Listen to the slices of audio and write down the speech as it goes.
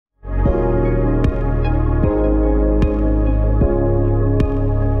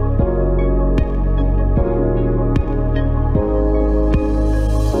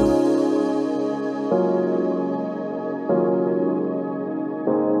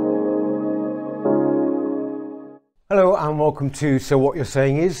Hello and welcome to So What You're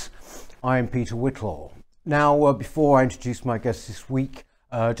Saying Is. I am Peter Whitlaw. Now, before I introduce my guest this week,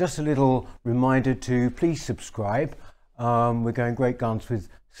 just a little reminder to please subscribe. We're going great guns with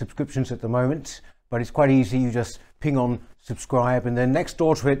subscriptions at the moment, but it's quite easy. You just ping on subscribe, and then next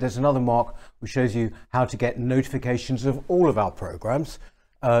door to it there's another mark which shows you how to get notifications of all of our programs.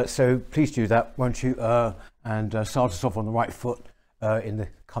 So please do that, won't you? And start us off on the right foot in the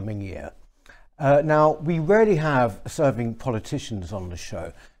coming year. Now, we rarely have serving politicians on the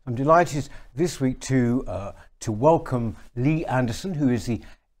show. I'm delighted this week to welcome Lee Anderson, who is the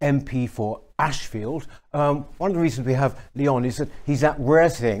MP for Ashfield. One of the reasons we have Lee on is that he's that rare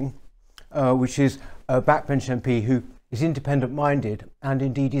thing, which is a backbench MP who is independent-minded and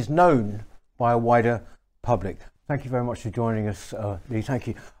indeed is known by a wider public. Thank you very much for joining us, Lee. Thank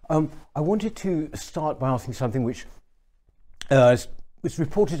you. I wanted to start by asking something which was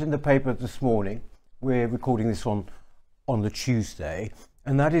reported in the paper this morning. We're recording this on the Tuesday,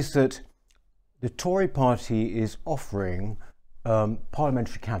 and that is that the Tory party is offering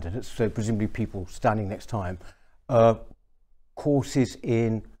parliamentary candidates, so presumably people standing next time, courses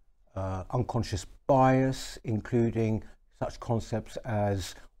in unconscious bias, including such concepts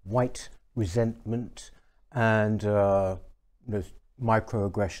as white resentment and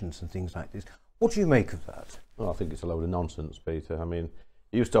microaggressions and things like this. What do you make of that? Well, I think it's a load of nonsense, Peter. I mean,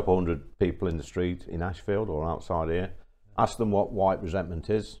 you stop 100 people in the street in Ashfield or outside here, ask them what white resentment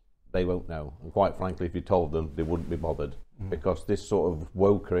is, they won't know. And quite frankly, if you told them, they wouldn't be bothered, because this sort of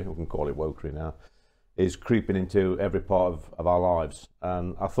wokery, we can call it wokery now, is creeping into every part of our lives.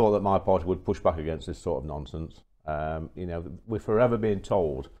 And I thought that my party would push back against this sort of nonsense. We're forever being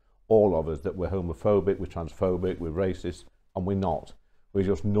told, all of us, that we're homophobic, we're transphobic, we're racist, and we're not. We're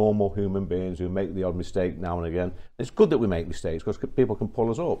just normal human beings who make the odd mistake now and again. It's good that we make mistakes because people can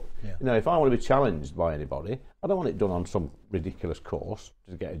pull us up. Yeah. If I want to be challenged by anybody, I don't want it done on some ridiculous course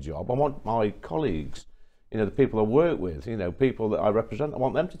to get a job. I want my colleagues, the people I work with, people that I represent, I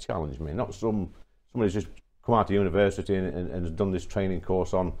want them to challenge me, not somebody who's just come out of university and has done this training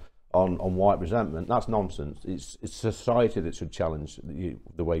course on white resentment. That's nonsense. It's society that should challenge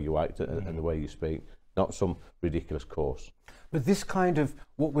the way you act and the way you speak, not some ridiculous course. But this kind of,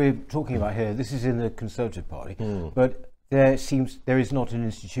 what we're talking about here, this is in the Conservative Party, but there is not an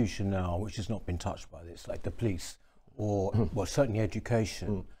institution now which has not been touched by this, like the police or, well, certainly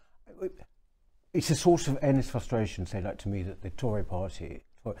education. It's a source of endless frustration, say, like to me, that the Tory Party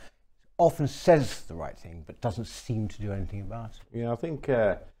often says the right thing, but doesn't seem to do anything about it. Yeah, I think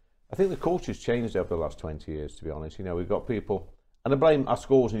the culture's changed over the last 20 years, to be honest. We've got people, and I blame our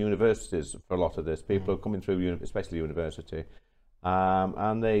schools and universities for a lot of this. People are coming through, especially university,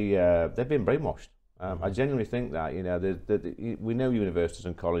 and they've been brainwashed. I genuinely think that we know universities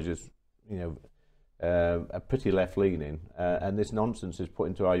and colleges, are pretty left-leaning, and this nonsense is put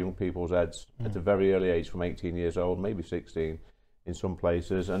into our young people's heads at a very early age, from 18 years old, maybe 16, in some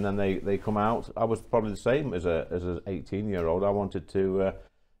places, and then they come out. I was probably the same as an 18-year-old. I wanted to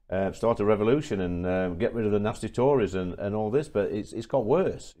start a revolution and get rid of the nasty Tories and all this, but it's got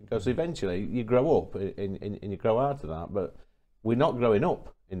worse, because eventually you grow up and you grow out of that. But we're not growing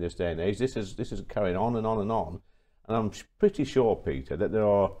up in this day and age. This is carrying on and on and on. And I'm pretty sure, Peter, that there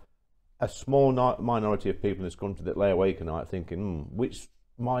are a small minority of people in this country that lay awake at night thinking, which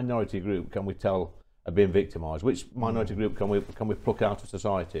minority group can we tell are being victimised? Which minority group can we pluck out of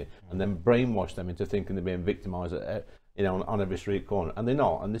society and then brainwash them into thinking they're being victimised on every street corner? And they're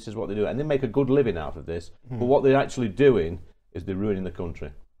not, and this is what they do, and they make a good living out of this. But what they're actually doing is they're ruining the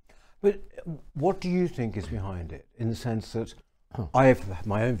country. But what do you think is behind it, in the sense that I have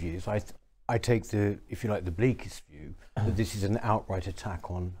my own views? I take the, if you like, the bleakest view, that this is an outright attack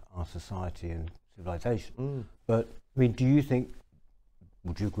on our society and civilization. But I mean, do you think,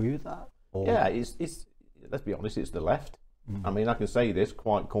 would you agree with that? Or? Yeah, it's let's be honest, it's the left. I mean, I can say this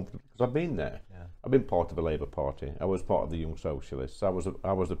quite confidently because I've been there. Yeah. I've been part of the Labour Party. I was part of the Young Socialists. I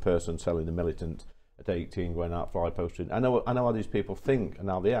was the person selling the militant at 18, going out fly posting. I know how these people think and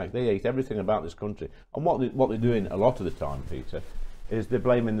how they act. They hate everything about this country. And what they're doing a lot of the time, Peter, is they're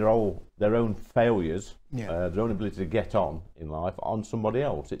blaming their own failures, their own ability to get on in life, on somebody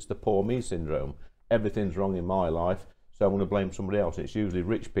else. It's the poor me syndrome. Everything's wrong in my life, so I'm going to blame somebody else. It's usually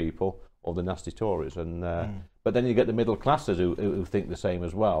rich people or the nasty Tories, and but then you get the middle classes who think the same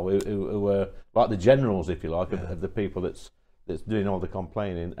as well, who are like the generals, if you like, of the people that's doing all the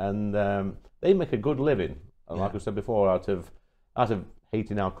complaining, and they make a good living, like I said before, out of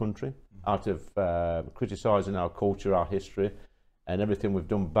hating our country, out of criticising our culture, our history, and everything we've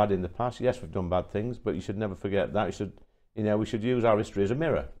done bad in the past. Yes, we've done bad things, but you should never forget that. We should use our history as a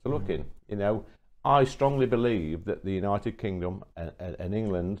mirror to look in. I strongly believe that the United Kingdom and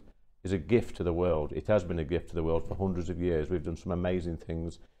England is a gift to the world. It has been a gift to the world for hundreds of years. We've done some amazing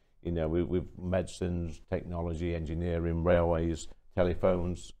things. You know, we've medicines, technology, engineering, railways,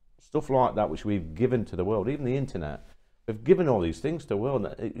 telephones, stuff like that, which we've given to the world. Even the internet, we've given all these things to the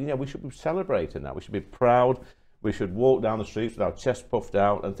world. You know, we should be celebrating that. We should be proud. We should walk down the streets with our chest puffed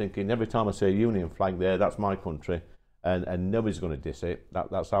out and thinking, every time I see a Union flag there, that's my country, and nobody's going to diss it.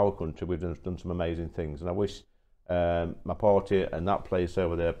 That's our country. We've done some amazing things, and I wish my party and that place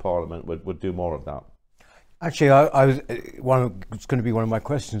over there, Parliament, would do more of that. Actually, it's going to be one of my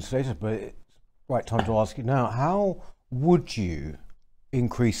questions later, but it's right time to ask you now. How would you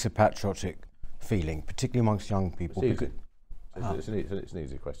increase the patriotic feeling, particularly amongst young people? It's an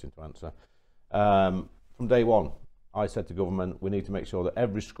easy question to answer. From day one, I said to government, we need to make sure that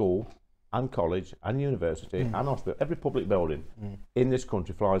every school and college and university and hospital, every public building in this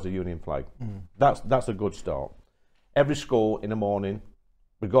country flies a Union flag. That's a good start. Every school in the morning,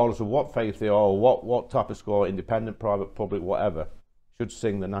 regardless of what faith they are, or what type of school, independent, private, public, whatever, should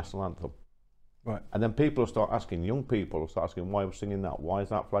sing the national anthem. Right. And then people will start asking, young people will start asking, why we're singing that? Why is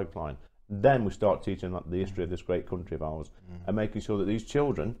that flag flying? Then we start teaching the history of this great country of ours and making sure that these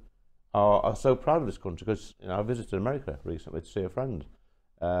children are so proud of this country. Because I visited America recently to see a friend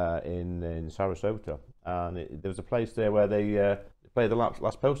in Sarasota, and there was a place there where they play the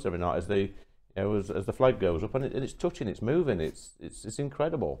last post every night as the flag goes up, and it's touching, it's moving, it's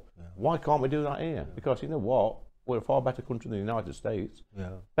incredible. Yeah. Why can't we do that here? Yeah. Because you know what, we're a far better country than the United States. Yeah.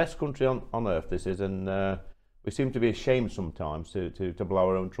 Best country on earth this is, and we seem to be ashamed sometimes to blow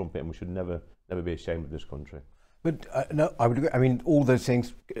our own trumpet, and we should never be ashamed of this country. But no, I would agree. I mean, all those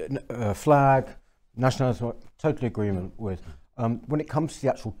things, flag, national anthem, totally agreement with. When it comes to the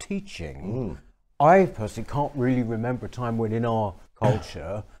actual teaching, I personally can't really remember a time when in our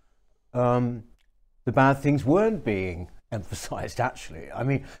culture the bad things weren't being emphasised, actually. I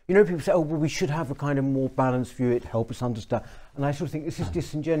mean, you know, people say, oh, well, we should have a kind of more balanced view, it help us understand. And I sort of think this is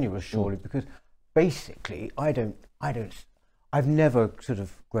disingenuous, surely, because basically, I've never sort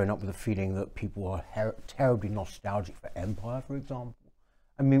of grown up with a feeling that people are terribly nostalgic for empire, for example.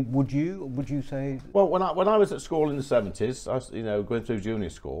 I mean, would you say? Well, when I was at school in the 70s, I was, going through junior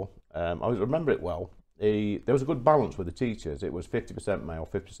school, I remember it well. There was a good balance with the teachers. It was 50% male,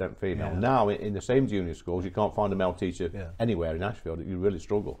 50% female. Yeah. Now, in the same junior schools, you can't find a male teacher anywhere in Ashfield. You really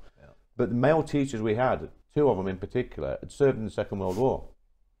struggle. Yeah. But the male teachers we had, two of them in particular, had served in the Second World War.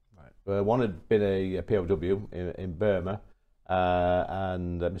 Right. One had been a POW in Burma,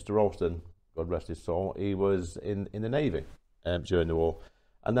 and Mr. Ralston, God rest his soul, he was in the Navy during the war.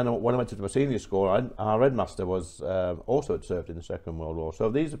 And then when I went to my senior school, our headmaster was also had served in the Second World War. So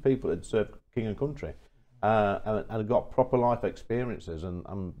these are people that had served king and country and got proper life experiences,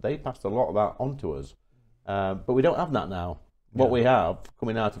 and they passed a lot of that on to us. But we don't have that now. What we have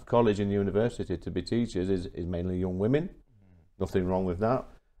coming out of college and university to be teachers is mainly young women. Nothing wrong with that.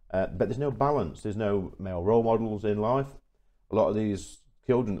 But there's no balance. There's no male role models in life. A lot of these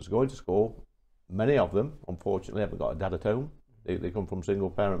children that's going to school, many of them, unfortunately, haven't got a dad at home. They come from single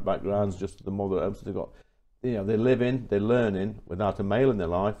parent backgrounds, just the mother at home. So they've got, they're living, they're learning without a male in their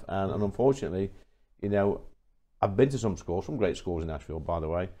life. And unfortunately, I've been to some schools, some great schools in Ashfield, by the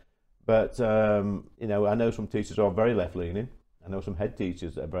way. But, I know some teachers are very left-leaning. I know some head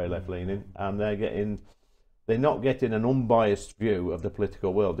teachers that are very left-leaning, and they're not getting an unbiased view of the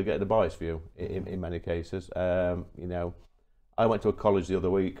political world. They're getting a biased view in many cases. I went to a college the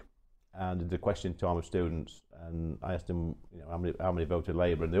other week and did a question time of students, and I asked them, how many voted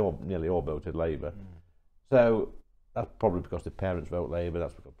Labour, and nearly all voted Labour. So that's probably because the parents vote Labour.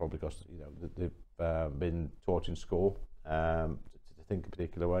 That's probably because they've been taught in school to think a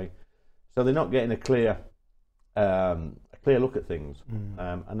particular way. So they're not getting a clear look at things,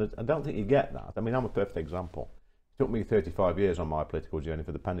 and I don't think you get that. I mean, I'm a perfect example. It took me 35 years on my political journey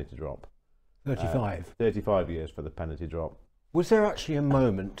for the penny to drop. 35? 35 years for the penny to drop. Was there actually a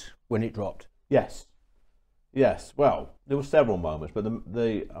moment when it dropped? Yes. Well, there were several moments, but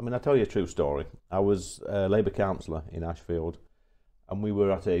I'll tell you a true story. I was a Labour councillor in Ashfield, and we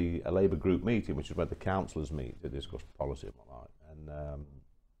were at a Labour group meeting, which is where the councillors meet to discuss policy and whatnot. And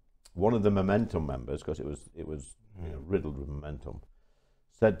one of the Momentum members, because it was riddled with momentum,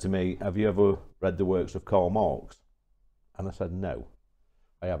 said to me, "Have you ever read the works of Karl Marx?" And I said, "No,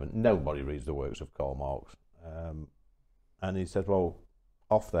 I haven't. Nobody reads the works of Karl Marx." And he said, "Well,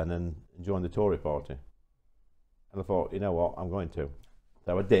 off then and join the Tory party." And I thought, you know what, I'm going to.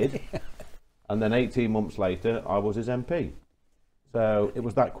 So I did. And then 18 months later, I was his MP. So it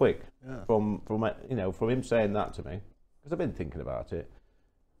was that quick from him saying that to me, because I've been thinking about it.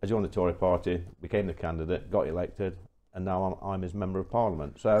 I joined the Tory party, became the candidate, got elected, and now I'm his member of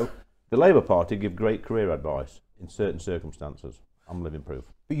parliament. So the Labour Party give great career advice in certain circumstances. I'm living proof.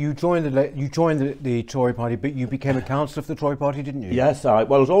 But you joined the Tory party, but you became a councillor for the Tory party, didn't you? Yes, I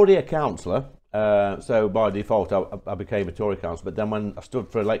was already a councillor, so by default I became a Tory councillor. But then when I stood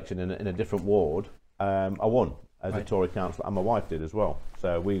for election in a different ward, I won as a Tory councillor, and my wife did as well.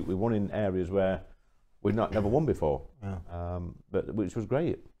 So we won in areas where we'd never won before, but which was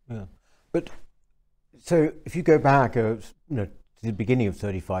great. Yeah, but so if you go back, to the beginning of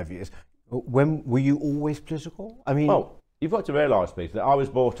 35 years, when were you always political? I mean, well, you've got to realise, Peter, that I was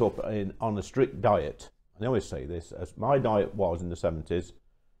brought up on a strict diet. And I always say this, as my diet was in the 70s: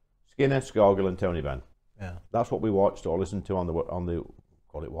 Skinner, Scargill, and Tony Benn. Yeah, that's what we watched or listened to on the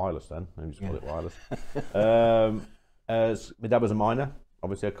call it wireless then. Maybe just call it wireless. As my dad was a miner,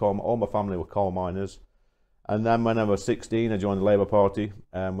 obviously all my family were coal miners. And then when I was 16, I joined the Labour Party,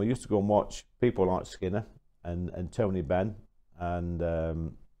 and we used to go and watch people like Skinner and Tony Benn and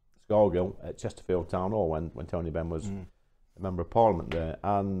Scargill at Chesterfield Town Hall when Tony Benn was a member of Parliament there.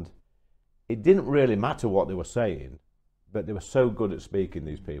 And it didn't really matter what they were saying, but they were so good at speaking,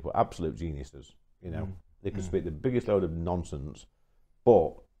 these people, absolute geniuses. They could speak the biggest load of nonsense,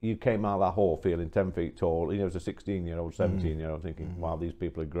 but you came out of that hall feeling 10 feet tall. As a 16-year-old, 17-year-old, thinking, wow, these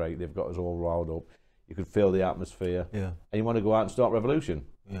people are great. They've got us all riled up. You could feel the atmosphere, and you want to go out and start revolution.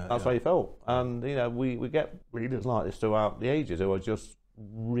 That's how you felt. And we get leaders like this throughout the ages who are just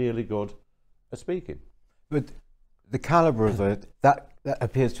really good at speaking. But the calibre of that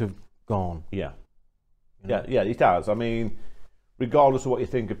appears to have gone. Yeah, it has. I mean, regardless of what you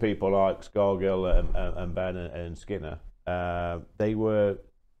think of people like Scargill and Benn and Skinner, they were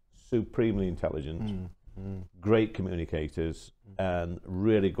supremely intelligent, great communicators, and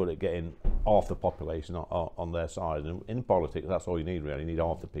really good at getting half the population on their side. And in politics, that's all you need, really. You need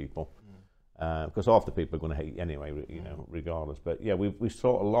half the people, because half the people are going to hate you anyway, regardless. But yeah, we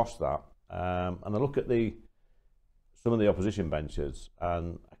sort of lost that. And I look at some of the opposition benches,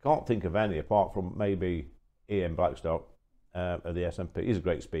 and I can't think of any apart from maybe Ian Blackstock of the SNP. He's a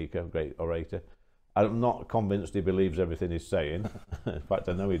great speaker, great orator. I'm not convinced he believes everything he's saying. In fact,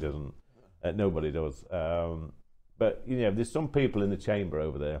 I know he doesn't. Nobody does. But there's some people in the chamber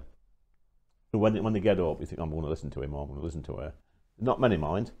over there who, when they get up, you think, I'm going to listen to him, or I'm going to listen to her. Not many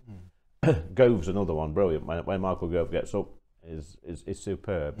mind. Gove's another one, brilliant. When Michael Gove gets up, is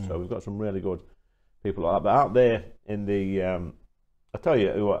superb. So we've got some really good people like that. But out there in the, I tell you,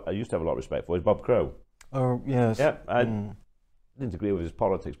 who I used to have a lot of respect for is Bob Crow. Oh yes. Yeah. I didn't agree with his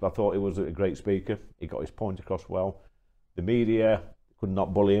politics, but I thought he was a great speaker. He got his point across well. The media could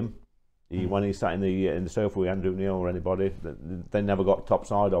not bully him. When he sat in the sofa with Andrew Neil or anybody, they never got top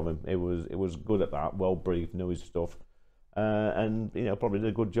side of him. It was good at that, well briefed, knew his stuff, and probably did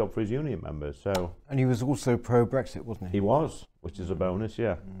a good job for his union members. So. And he was also pro-Brexit, wasn't he? He was, which is a bonus,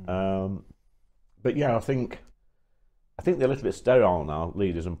 yeah. But yeah, I think they're a little bit sterile now,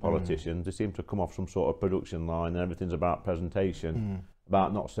 leaders and politicians. They seem to come off some sort of production line, and everything's about presentation,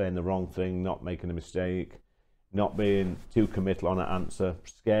 about not saying the wrong thing, not making a mistake, not being too committal on an answer,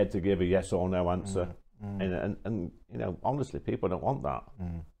 scared to give a yes or no answer. And honestly, people don't want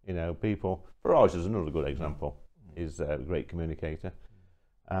that. People, Farage is another good example. He's a great communicator.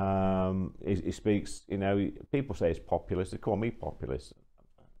 He speaks, people say he's populist. They call me populist.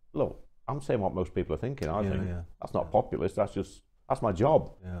 Look, I'm saying what most people are thinking, I think. Yeah. That's not populist, that's my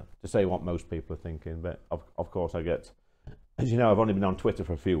job, to say what most people are thinking. But of course I get, as you know, I've only been on Twitter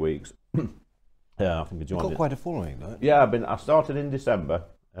for a few weeks. Yeah, I think I joined. You've got quite a following, though. Yeah, I started in December.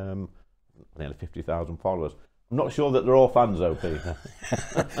 Nearly 50,000 followers. I'm not sure that they're all fans, though, Peter.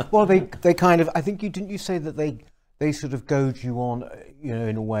 Well, they kind of. I think didn't you say that they sort of goad you on,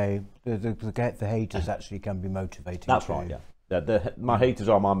 in a way. The haters actually can be motivating. That's right. Yeah. My haters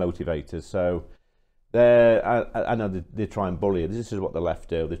are my motivators. So I know they try and bully you. This is what the left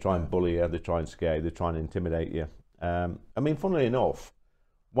do. They try and bully you. They try and scare you. They try and intimidate you. I mean, funnily enough,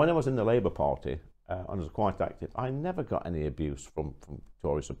 when I was in the Labour Party, and I was quite active, I never got any abuse from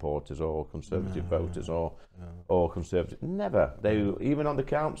Tory supporters or Conservative voters or Conservative. Never. Even on the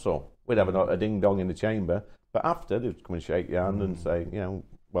council, we'd have a ding-dong in the chamber, but after, they'd come and shake your hand and say,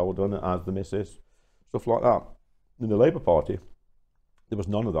 well done, as the missus, stuff like that. In the Labour Party, there was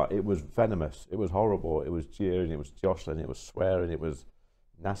none of that. It was venomous. It was horrible. It was jeering. It was jostling. It was swearing. It was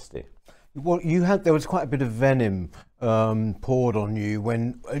nasty. Well, there was quite a bit of venom poured on you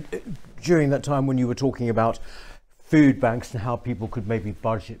during that time when you were talking about food banks and how people could maybe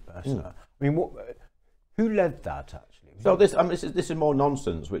budget better. I mean, who led that actually? So this is more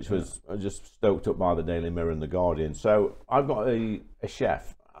nonsense, which was just stoked up by the Daily Mirror and the Guardian. So I've got a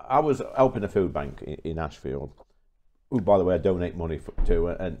chef. I was helping a food bank in Ashfield, who, by the way, I donate money to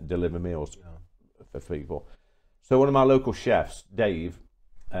and deliver meals for people. So one of my local chefs, Dave,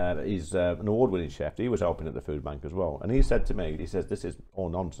 he's an award-winning chef. He was helping at the food bank as well, and he said to me, he says, "This is all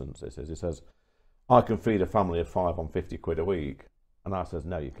nonsense." He says, "I can feed a family of 5 on 50 quid a week," and I says,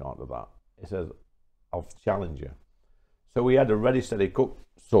 "No, you can't do that." He says, "I'll challenge you." So we had a ready, steady cook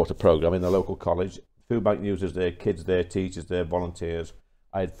sort of program in the local college. Food bank users there, kids there, teachers there, volunteers.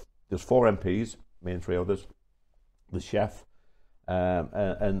 There's 4 MPs, me and 3 others, the chef,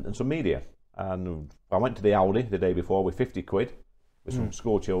 and some media. And I went to the Aldi the day before with 50 quid, with some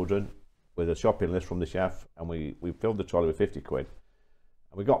school children, with a shopping list from the chef, and we filled the trolley with 50 quid.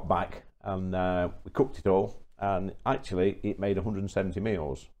 And we got back and we cooked it all, and actually it made 170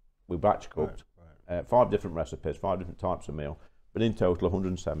 meals. We batch cooked, 5 different recipes, 5 different types of meal, but in total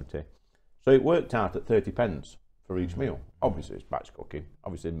 170. So it worked out at 30 pence for each meal. Obviously it's batch cooking,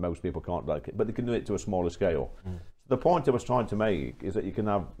 obviously most people can't like it, but they can do it to a smaller scale. So the point I was trying to make is that you can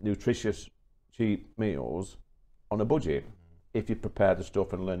have nutritious, cheap meals on a budget if you prepare the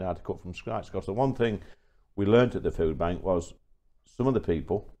stuff and learn how to cook from scratch. Because the one thing we learned at the food bank was some of the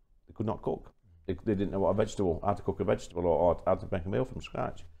people, they could not cook. They didn't know what how to cook a vegetable or how to make a meal from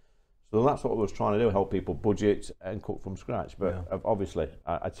scratch. So that's what I was trying to do, help people budget and cook from scratch. But obviously,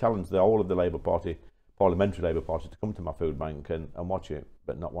 I challenged the whole of the Labour Party, parliamentary Labour Party, to come to my food bank and watch it,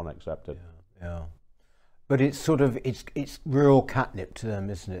 but not one accepted. Yeah. But it's sort of, it's real catnip to them,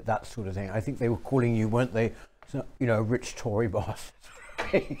 isn't it? That sort of thing. I think they were calling you, weren't they, you know, rich Tory boss,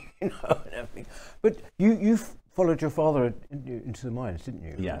 you know, and everything. But you followed your father into the mines, didn't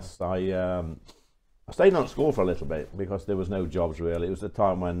you? Yes, I stayed on at school for a little bit because there was no jobs really. It was the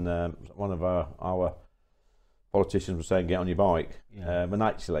time when one of our politicians was saying, "Get on your bike," and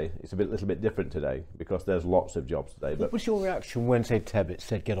actually it's a little bit different today because there's lots of jobs today. What was your reaction when, say, Tebbit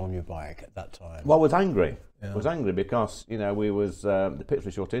said, "Get on your bike" at that time? Well, I was angry. I was angry because, you know, the pits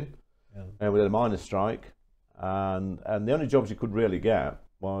were shut in, and we had a miners' strike, and the only jobs you could really get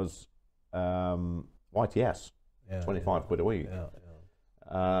was YTS, 25 quid a week.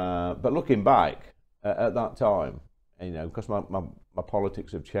 But looking back at that time, you know, because my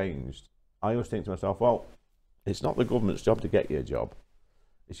politics have changed, I always think to myself, well, it's not the government's job to get you a job.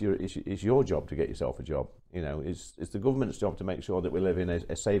 It's your job to get yourself a job. You know, it's the government's job to make sure that we live in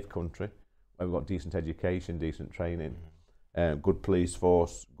a safe country where we've got decent education, decent training, good police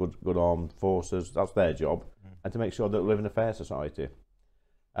force, good armed forces. That's their job, and to make sure that we live in a fair society.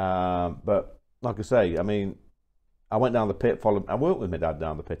 But like I say, I mean, I went down the pit. I worked with my dad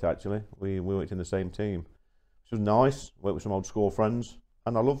down the pit. Actually, we worked in the same team. It was nice. Worked with some old school friends,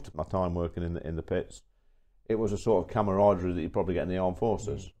 and I loved my time working in the pits. It was a sort of camaraderie that you probably get in the armed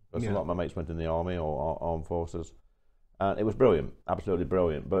forces. Because a lot of my mates went in the army or armed forces, and it was brilliant, absolutely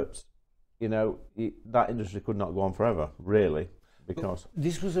brilliant. But you know, that industry could not go on forever, really, because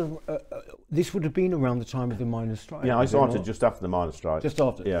this was this would have been around the time of the miners' strike. Yeah, I started just after the miners' strike. Just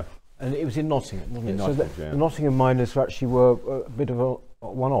after. Yeah. And it was in Nottingham, wasn't it? Nottingham, so the Nottingham miners actually were a bit of a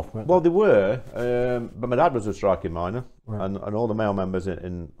one-off, weren't they? Well, they were, but my dad was a striking miner, and all the male members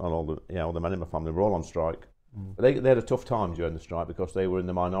and all the men in my family were all on strike. But they had a tough time during the strike because they were in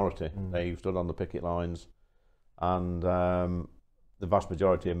the minority. They stood on the picket lines, and the vast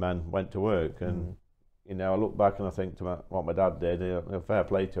majority of men went to work. And you know, I look back and I think to what my dad did. Fair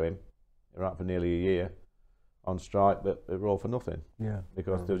play to him. He was out for nearly a year on strike, but it were all for nothing.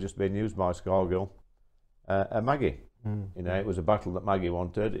 Because they were just being used by Scargill and Maggie. You know, it was a battle that Maggie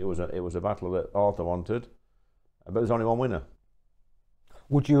wanted. It was a battle that Arthur wanted, but there's only one winner.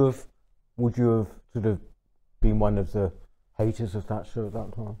 Would you have sort of been one of the haters of Thatcher at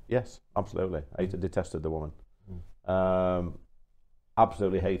that time? Yes, absolutely. Detested the woman.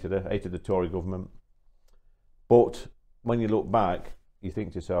 Absolutely hated her. Hated the Tory government. But when you look back, you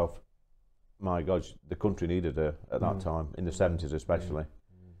think to yourself, my God, the country needed her at that time, in the 70s especially.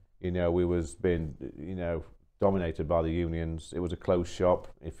 You know, we was being, you know, dominated by the unions. It was a closed shop.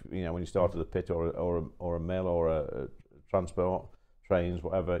 If you know, when you started a pit or a mill or a transport, trains,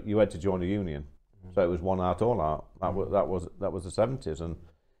 whatever, you had to join a union. So it was one out, all out. That was the 70s, and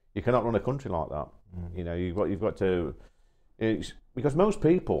you cannot run a country like that. You know, you've got to, because most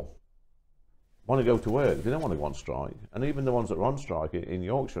people want to go to work. They don't want to go on strike, and even the ones that were on strike in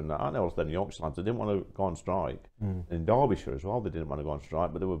Yorkshire, and I know the Yorkshire lads, they didn't want to go on strike. In Derbyshire as well, they didn't want to go on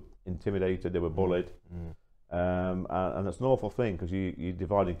strike, but they were intimidated, they were bullied, and it's an awful thing because you're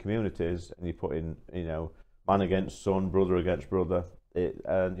dividing communities and you're putting, you know, man against son, brother against brother.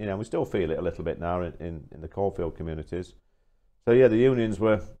 And you know, we still feel it a little bit now in the coalfield communities. So yeah, the unions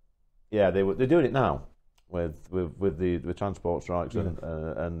were, they're doing it now, with the transport strikes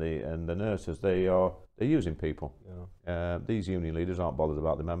and the nurses. They're using people. Yeah. These union leaders aren't bothered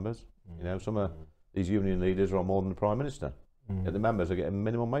about the members. You know, some of these union leaders are on more than the Prime Minister. Yet the members are getting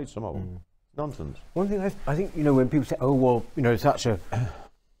minimum wage. Some of them. Nonsense. One thing I think, you know, when people say, oh well, you know, Thatcher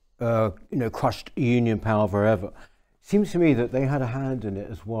crushed union power forever, it seems to me that they had a hand in it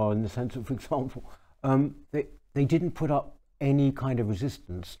as well, in the sense of, for example, they didn't put up any kind of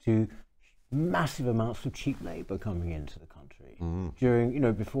resistance to massive amounts of cheap labour coming into the country during, you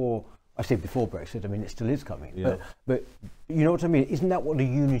know, before Brexit. I mean, it still is coming. Yeah. But you know what I mean? Isn't that what the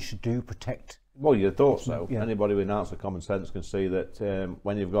union should do? Protect? Well, you'd thought so. Yeah. Anybody with an ounce of common sense can see that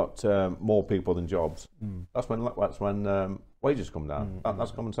when you've got more people than jobs, that's when wages come down.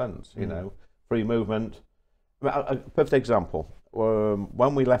 That's common sense. You know, free movement. A perfect example.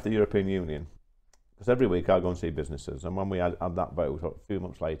 When we left the European Union, because every week I go and see businesses, and when we had that vote, a few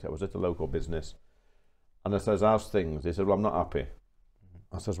months later, I was at a local business, and I says, "How's things?" He said, "Well, I'm not happy."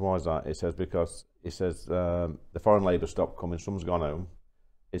 I says, "Why is that?" He says, "Because," he says, "the foreign labour stopped coming, some's gone home."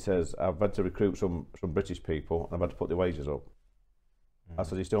 He says, "I've had to recruit some British people, and I've had to put the wages up." I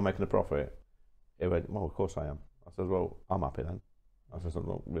said, "Are you still making a profit?" He went, "Well, of course I am." I said, "Well, I'm happy then." I said, "I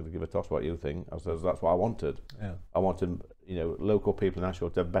don't really give a toss what you think." I said, "That's what I wanted. Yeah. I wanted, you know, local people in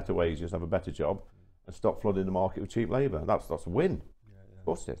Ashfield to have better wages, have a better job, and stop flooding the market with cheap labour. That's a win." Yeah. Of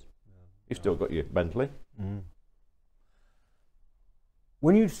course it is. You've still got your Bentley.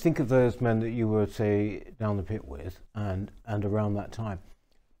 When you think of those men that you were, say, down the pit with, and around that time,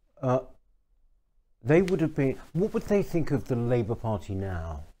 they would have been. What would they think of the Labour Party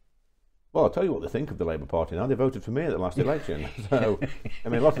now? Well, I'll tell you what they think of the Labour Party now. They voted for me at the last election. So, I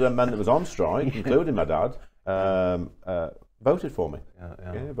mean, a lot of them men that was on strike, including my dad, voted for me.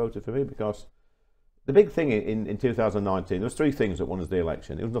 Yeah, voted for me because the big thing in 2019, there was three things that won us the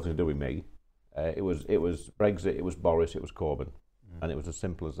election. It was nothing to do with me. It was Brexit, it was Boris, it was Corbyn. And it was as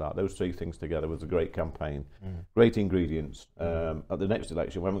simple as that. Those three things together was a great campaign, great ingredients. At the next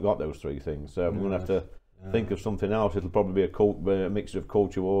election, we haven't got those three things, so we're going to have to think of something else. It'll probably be a mixture of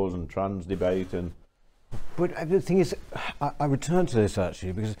culture wars and trans debate. But the thing is, I return to this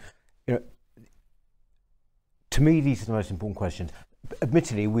actually because, you know, to me these are the most important questions.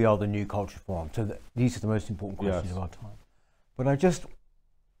 Admittedly, we are the new culture forum, so these are the most important questions of our time. But it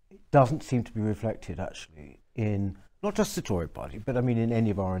doesn't seem to be reflected actually in not just the Tory party, but I mean in any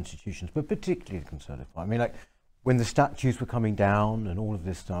of our institutions, but particularly the Conservative Party. I mean, like when the statues were coming down and all of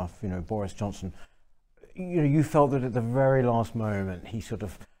this stuff, you know, Boris Johnson, you know, you felt that at the very last moment he sort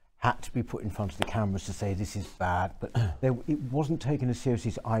of had to be put in front of the cameras to say this is bad, but it wasn't taken as seriously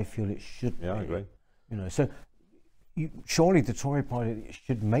as I feel it should be. Yeah, I agree. You know, so surely the Tory party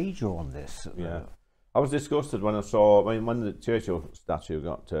should major on this. Yeah, I was disgusted when I saw, when the Churchill statue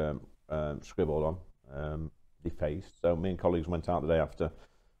got scribbled on. Defaced. So me and colleagues went out the day after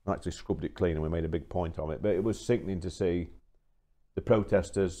and actually scrubbed it clean, and we made a big point of it. But it was sickening to see the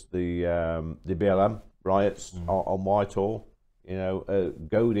protesters, the BLM riots on Whitehall, you know,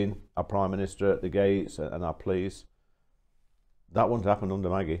 goading our Prime Minister at the gates and our police. That wouldn't have happened under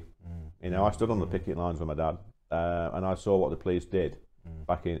Maggie. You know, I stood on the picket lines with my dad, and I saw what the police did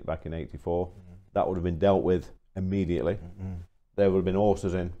back in '84. That would have been dealt with immediately. There would have been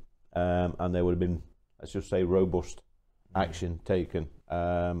horses in, and there would have been, let's just say, robust action taken,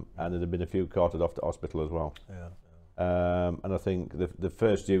 and there'd have been a few carted off to hospital as well. And I think the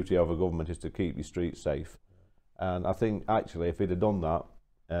first duty of a government is to keep your streets safe. And I think actually, if he'd have done that,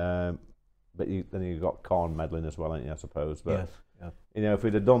 but then you've got Khan meddling as well, ain't you, I suppose. But you know, if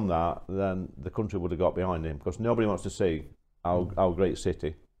he'd have done that, then the country would have got behind him, because nobody wants to see our great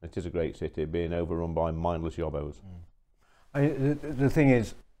city. It is a great city being overrun by mindless yobbos. The thing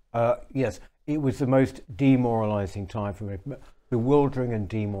is, yes. It was the most demoralising time for me, bewildering and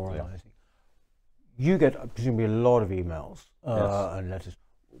demoralising. You get presumably a lot of emails and letters.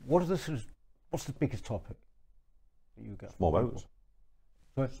 What's the biggest topic that you get? Small boats.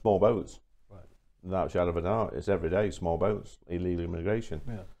 Sorry? Small boats. Right. Without a shadow of a doubt, it's every day. Small boats, illegal immigration.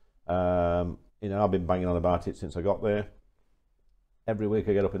 You know, I've been banging on about it since I got there. Every week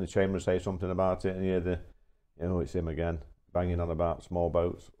I get up in the chamber and say something about it, and you know, it's him again, banging on about small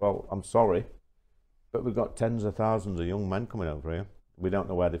boats. Well, I'm sorry, but we've got tens of thousands of young men coming over here. We don't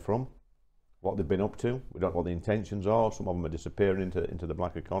know where they're from, what they've been up to. We don't know what the intentions are. Some of them are disappearing into the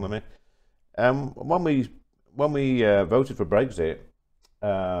black economy. When we voted for Brexit,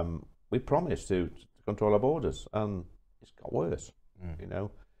 we promised to control our borders, and it's got worse. You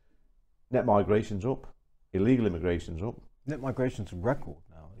know, net migration's up, illegal immigration's up. Net migration's a record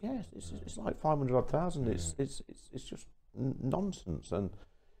now. Yes, it's like 500,000. It's just nonsense. And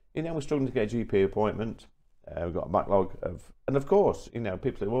you know, we're struggling to get a GP appointment. We've got a backlog of, and of course, you know,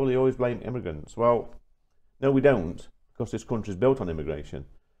 people say, well, they always blame immigrants. Well, no, we don't, because this country's built on immigration.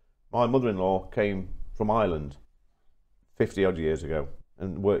 My mother-in-law came from Ireland 50 odd years ago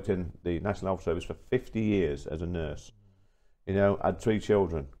and worked in the National Health Service for 50 years as a nurse. You know, had 3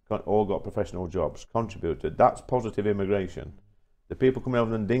 children, all got professional jobs, contributed. That's positive immigration. The people coming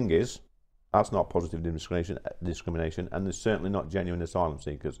over in dinghies, that's not positive discrimination, and there's certainly not genuine asylum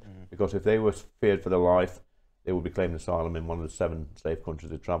seekers, because if they were feared for their life, they would be claiming asylum in one of the 7 safe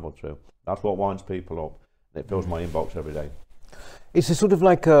countries they travel through. That's what winds people up. It fills my inbox every day. It's a sort of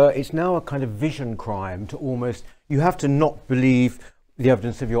like it's now a kind of vision crime to almost, you have to not believe the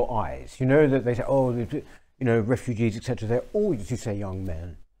evidence of your eyes. You know that they say, oh, you know, refugees, etc. They're all, as you say, young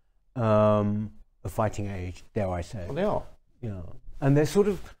men of fighting age, dare I say. Well, they are. Yeah, and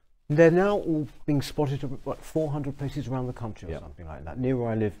they're now all being spotted at what, 400 places around the country or something like that. Near where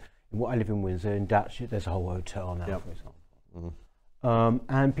I live in Windsor, in Datchet, there's a whole hotel now, for example.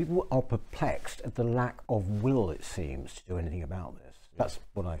 And people are perplexed at the lack of will, it seems, to do anything about this. That's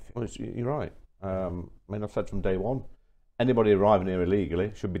what I feel. Well, you're right. I mean, I've said from day one, anybody arriving here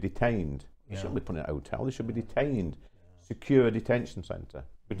illegally should be detained. They shouldn't be put in a hotel. They should be detained. Secure detention centre.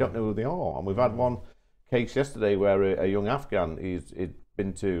 We don't know who they are. And we've had one case yesterday where a young Afghan, he'd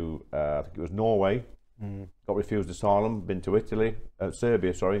been to, I think it was Norway, got refused asylum, been to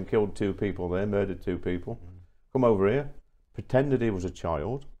Serbia, and killed 2 people there, murdered 2 people. Come over here, pretended he was a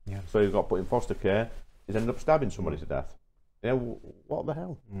child, so he got put in foster care. He's ended up stabbing somebody to death. You know, what the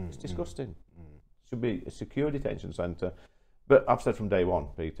hell? It's disgusting. Should be a secure detention centre. But I've said from day one,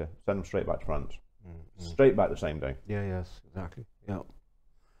 Peter, send them straight back to France. Straight back the same day. Yeah, yes, exactly. Yeah.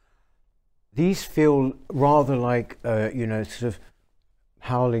 These feel rather like, you know, sort of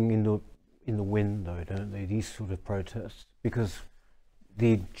howling in the wind, though, don't they? These sort of protests, because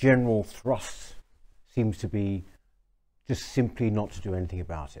the general thrust seems to be just simply not to do anything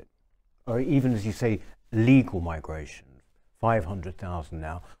about it, or even, as you say, legal migration, 500,000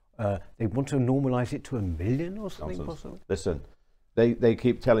 now. They want to normalise it to 1 million or something, possibly. Listen, they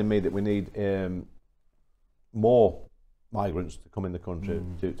keep telling me that we need more migrants to come in the country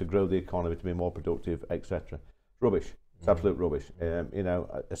to grow the economy, to be more productive, etc. Rubbish. It's absolute rubbish. You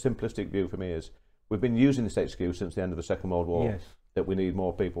know, a simplistic view for me is we've been using this excuse since the end of the Second World War that we need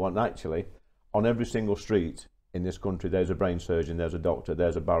more people. And actually, on every single street in this country, there's a brain surgeon, there's a doctor,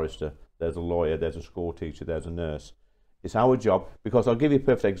 there's a barrister, there's a lawyer, there's a school teacher, there's a nurse. It's our job, because I'll give you a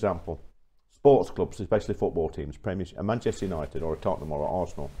perfect example. Sports clubs, especially football teams, a Manchester United or a Tottenham or an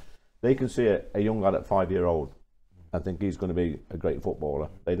Arsenal, they can see a young lad at 5-year-old and think he's going to be a great footballer.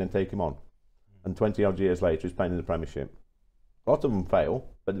 They then take him on. And 20 odd years later, he's playing in the Premiership. A lot of them fail,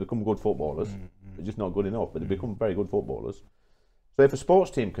 but they become good footballers. They're just not good enough, but they become very good footballers. So if a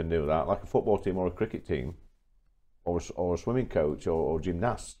sports team can do that, like a football team or a cricket team, or a swimming coach or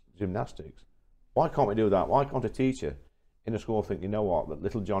gymnastics, why can't we do that? Why can't a teacher in a school think, you know what, that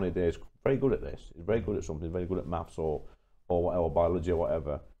little Johnny there is very good at this, he's very good at something, he's very good at maths or whatever, biology or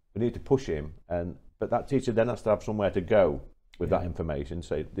whatever. We need to push him, but that teacher then has to have somewhere to go with that information,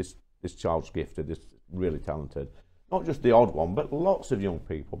 say this child's gifted, this really talented. Not just the odd one, but lots of young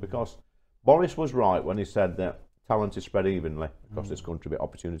people, because Boris was right when he said that talent is spread evenly across this country, but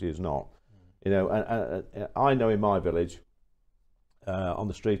opportunity is not. You know, and I know in my village, on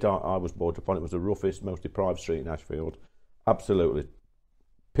the street I was brought up on, it was the roughest, most deprived street in Ashfield. Absolutely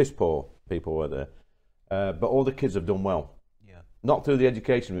piss poor people were there, but all the kids have done well. Not through the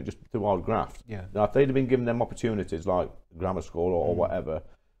education route, just through hard graft. Now, if they'd have been given them opportunities like grammar school or whatever,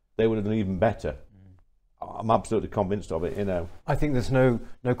 they would have done even better. I'm absolutely convinced of it. You know, I think there's no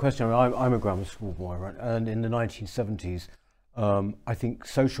question. I'm a grammar school boy, right? And in the 1970s, I think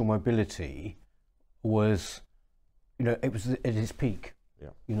social mobility was, you know, it was at its peak.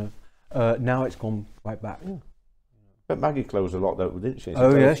 You know, now it's gone right back. But Maggie closed a lot, though, didn't she?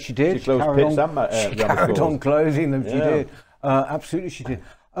 Oh yes, she did. She closed pits and she carried on closing them. She did. Absolutely, she did.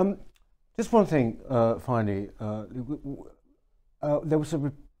 Just one thing, finally. There was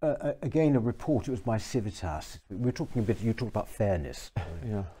again a report. It was by Civitas. We're talking a bit. You talked about fairness.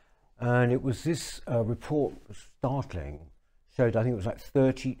 And it was this report, was startling. Showed, I think it was like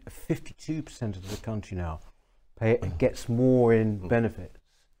 52% of the country now gets more in benefits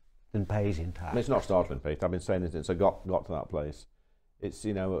than pays in tax. I mean, it's not startling, Pete. I've been saying it since I got to that place. It's,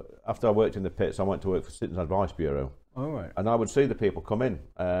 you know, after I worked in the pits, I went to work for Citizens Advice Bureau. Oh, right. And I would see the people come in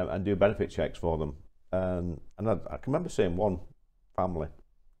and do benefit checks for them. And I can remember seeing one family,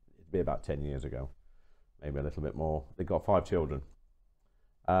 it'd be about 10 years ago, maybe a little bit more. They got 5 children.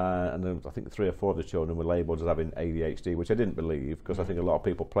 And then I think 3 or 4 of the children were labelled as having ADHD, which I didn't believe, because I think a lot of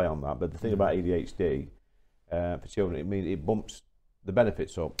people play on that. But the thing about ADHD, for children, it means it bumps the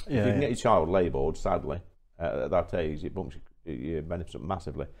benefits up. Yeah, if you can get your child labelled, sadly, at that age, it bumps your benefits up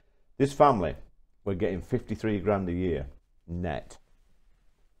massively. This family were getting 53 grand a year net.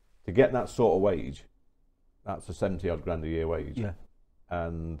 To get that sort of wage, that's a 70 odd grand a year wage. Yeah.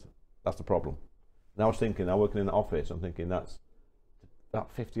 And that's the problem. And I was thinking, I'm working in an office, I'm thinking that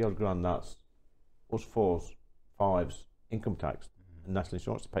 50 odd grand, that's us fours, fives, income tax, and national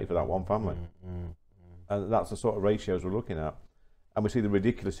insurance to pay for that one family. And that's the sort of ratios we're looking at. And we see the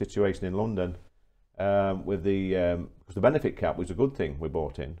ridiculous situation in London with because the benefit cap was a good thing we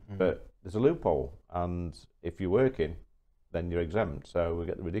bought in, but there's a loophole, and if you're working, then you're exempt. So we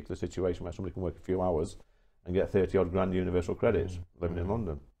get the ridiculous situation where somebody can work a few hours and get 30 odd grand universal credits living in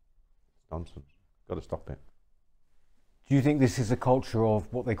London. Nonsense. Got to stop it. Do you think this is a culture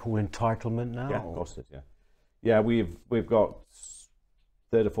of what they call entitlement now? Yeah, of course it is. Yeah, we've got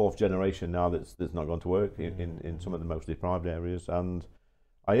third or fourth generation now that's not gone to work in some of the most deprived areas, and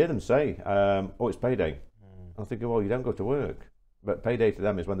I hear them say, "Oh, it's payday." And I'm thinking, well, you don't go to work, but payday to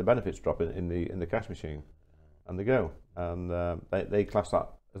them is when the benefits drop in the cash machine, and they go, and they class that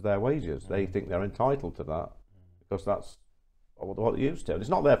as their wages. They think they're entitled to that because that's what they're used to. And it's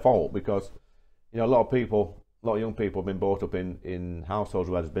not their fault, because a lot of young people have been brought up in households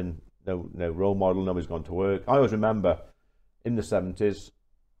where there's been no role model, nobody's gone to work. I always remember in the 70s,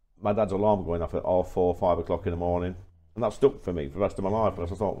 my dad's alarm going off at 4, 5 o'clock in the morning, and that stuck for me for the rest of my life.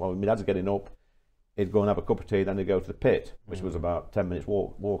 Because I thought, well, my dad's getting up, he'd go and have a cup of tea, then he'd go to the pit, which was about 10 minutes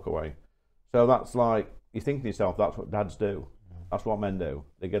walk away. So that's like, you think to yourself, that's what dads do. That's what men do.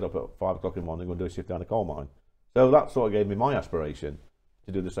 They get up at 5 o'clock in the morning and go do a shift down a coal mine. So that sort of gave me my aspiration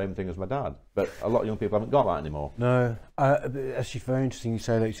to do the same thing as my dad. But a lot of young people haven't got that anymore. No, actually very interesting you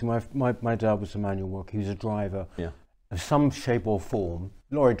say that. See, my dad was a manual worker. He was a driver of some shape or form,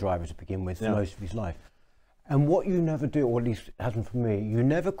 lorry driver to begin with, for most of his life. And what you never do, or at least it hasn't for me, you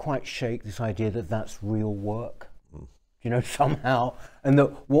never quite shake this idea that that's real work. Somehow, and that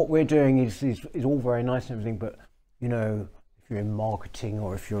what we're doing is all very nice and everything, but if you're in marketing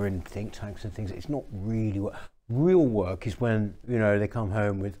or if you're in think tanks and things, it's not really work. Real work is when they come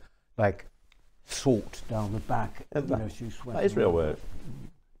home with like salt down the back. That is real work.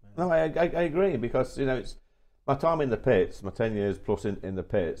 No, I agree, because it's my time in the pits, my 10 years plus in the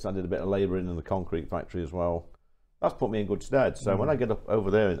pits. I did a bit of labouring in the concrete factory as well. That's put me in good stead. So when I get up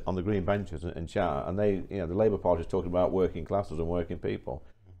over there on the green benches and chat, and they, the Labour Party is talking about working classes and working people,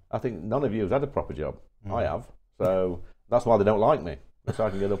 I think none of you has had a proper job. I have. So that's why they don't like me. So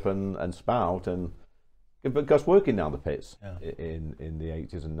I can get up and spout, and because working down the pits in the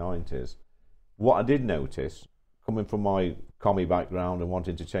 80s and 90s, what I did notice, coming from my commie background and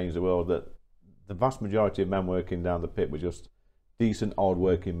wanting to change the world, that the vast majority of men working down the pit were just decent,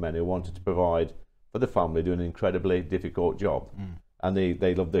 hard-working men who wanted to provide for the family, doing an incredibly difficult job. And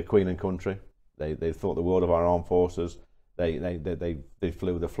they loved their Queen and country. They thought the world of our armed forces. They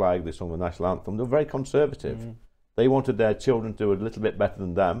flew the flag, they sung the national anthem. They were very conservative. They wanted their children to do a little bit better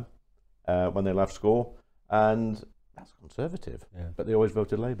than them when they left school, and that's conservative. But they always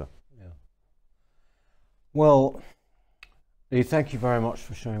voted Labour. Well, Lee, thank you very much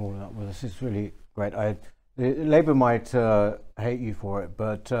for sharing all of that with us. It's really great. Labour might hate you for it,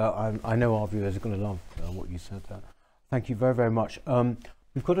 but I know our viewers are going to love what you said there. Thank you very, very much.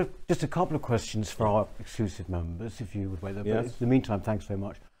 We've got just a couple of questions for our exclusive members, if you would wait there. But in the meantime, thanks very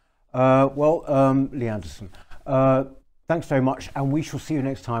much. Lee Anderson, thanks very much, and we shall see you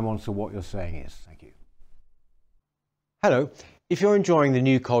next time on So What You're Saying Is. Thank you. Hello. If you're enjoying the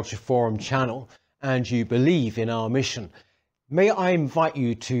New Culture Forum channel and you believe in our mission, may I invite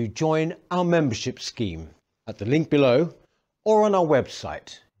you to join our membership scheme at the link below or on our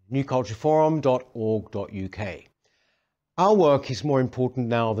website, newcultureforum.org.uk. Our work is more important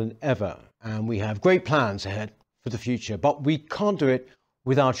now than ever, and we have great plans ahead for the future, but we can't do it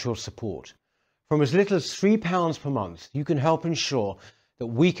without your support. From as little as £3 per month, you can help ensure that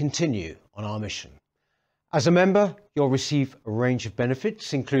we continue on our mission. As a member, you'll receive a range of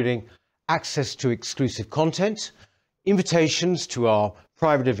benefits, including access to exclusive content, invitations to our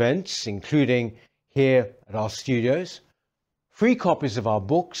private events, including here at our studios, free copies of our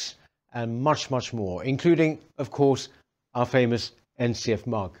books, and much, much more, including, of course, our famous NCF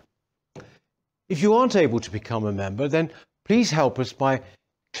mug. If you aren't able to become a member, then please help us by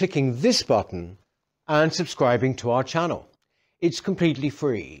clicking this button and subscribing to our channel. It's completely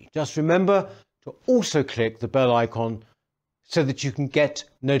free. Just remember to also click the bell icon so that you can get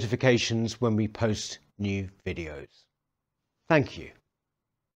notifications when we post new videos. Thank you.